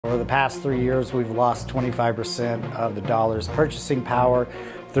Over the past 3 years, we've lost 25% of the dollar's purchasing power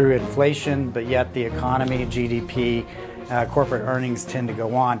through inflation, but yet the economy, GDP, corporate earnings tend to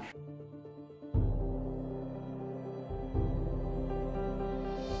go on.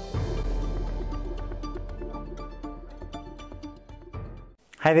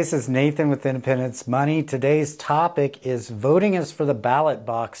 Hi, this is Nathan with Independence Money. Today's topic is voting is for the ballot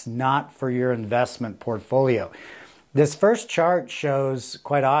box, not for your investment portfolio. This first chart shows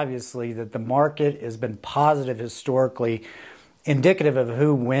quite obviously that the market has been positive historically, indicative of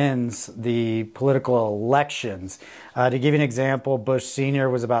who wins the political elections. To give you an example, Bush Sr.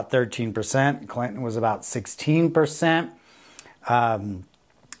 was about 13%, Clinton was about 16%,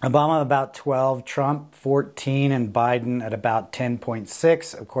 Obama about 12%, Trump 14%, and Biden at about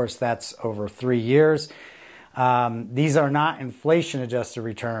 10.6%. Of course, that's over 3 years. These are not inflation-adjusted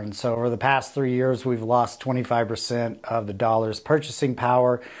returns. So over the past 3 years, we've lost 25% of the dollar's purchasing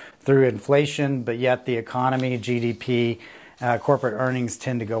power through inflation, but yet the economy, GDP, corporate earnings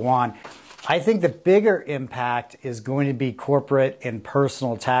tend to go on. I think the bigger impact is going to be corporate and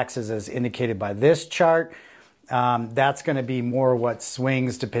personal taxes as indicated by this chart. That's going to be more what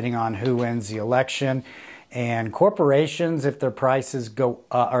swings depending on who wins the election. And corporations, if their prices go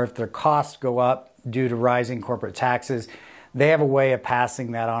up, or if their costs go up due to rising corporate taxes, they have a way of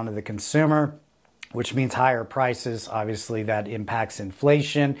passing that on to the consumer, which means higher prices. Obviously, that impacts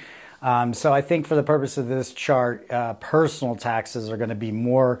inflation. So I think for the purpose of this chart, personal taxes are going to be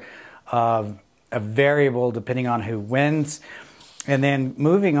more of a variable depending on who wins. And then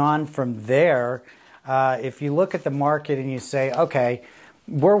moving on from there, if you look at the market and you say, okay,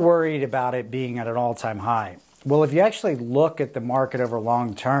 we're worried about it being at an all-time high. Well, if you actually look at the market over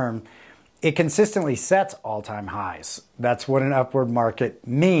long term, it consistently sets all-time highs. That's what an upward market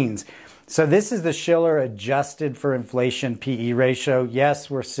means. So this is the Shiller adjusted for inflation PE ratio. Yes,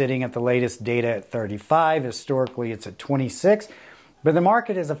 we're sitting at the latest data at 35. Historically, it's at 26. But the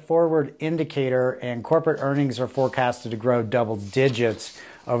market is a forward indicator, and corporate earnings are forecasted to grow double digits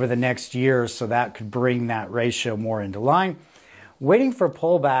over the next year, so that could bring that ratio more into line. Waiting for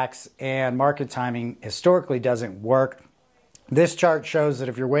pullbacks and market timing historically doesn't work. This chart shows that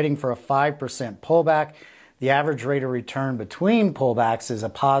if you're waiting for a 5% pullback, the average rate of return between pullbacks is a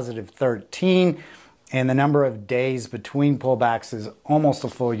positive 13, and the number of days between pullbacks is almost a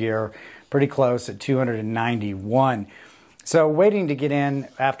full year, pretty close at 291. So waiting to get in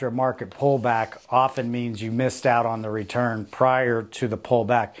after a market pullback often means you missed out on the return prior to the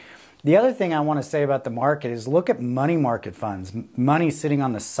pullback. The other thing I want to say about the market is look at money market funds, money sitting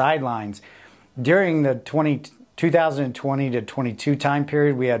on the sidelines. During the 2020 to 22 time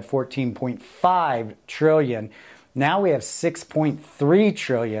period, we had 14.5 trillion. Now we have 6.3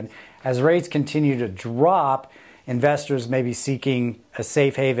 trillion. As rates continue to drop, investors may be seeking a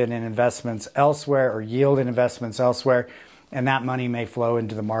safe haven in investments elsewhere or yield in investments elsewhere, and that money may flow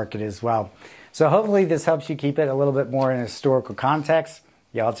into the market as well. So hopefully this helps you keep it a little bit more in a historical context.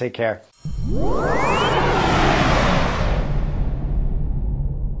 Y'all take care.